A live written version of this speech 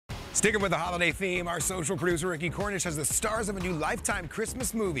Sticking with the holiday theme, our social producer Ricky Cornish has the stars of a new Lifetime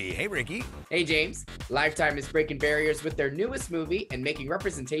Christmas movie. Hey, Ricky. Hey, James. Lifetime is breaking barriers with their newest movie and making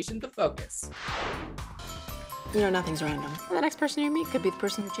representation the focus. You know, nothing's random. The next person you meet could be the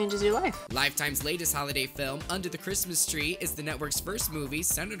person who changes your life. Lifetime's latest holiday film, Under the Christmas Tree, is the network's first movie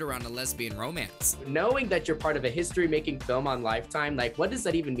centered around a lesbian romance. Knowing that you're part of a history-making film on Lifetime, what does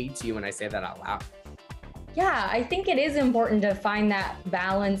that even mean to you when I say that out loud? Yeah, I think it is important to find that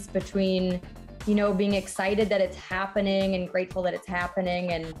balance between, being excited that it's happening and grateful that it's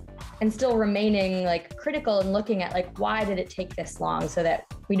happening and still remaining critical and looking at why did it take this long so that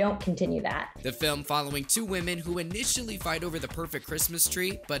we don't continue that. The film following two women who initially fight over the perfect Christmas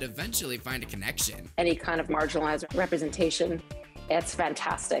tree, but eventually find a connection. Any kind of marginalized representation, it's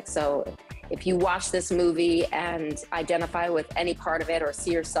fantastic. So if you watch this movie and identify with any part of it or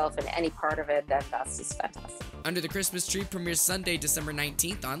see yourself in any part of it, then that's just fantastic. Under the Christmas Tree premieres Sunday, December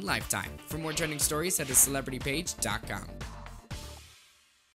 19th on Lifetime. For more trending stories, head to celebritypage.com.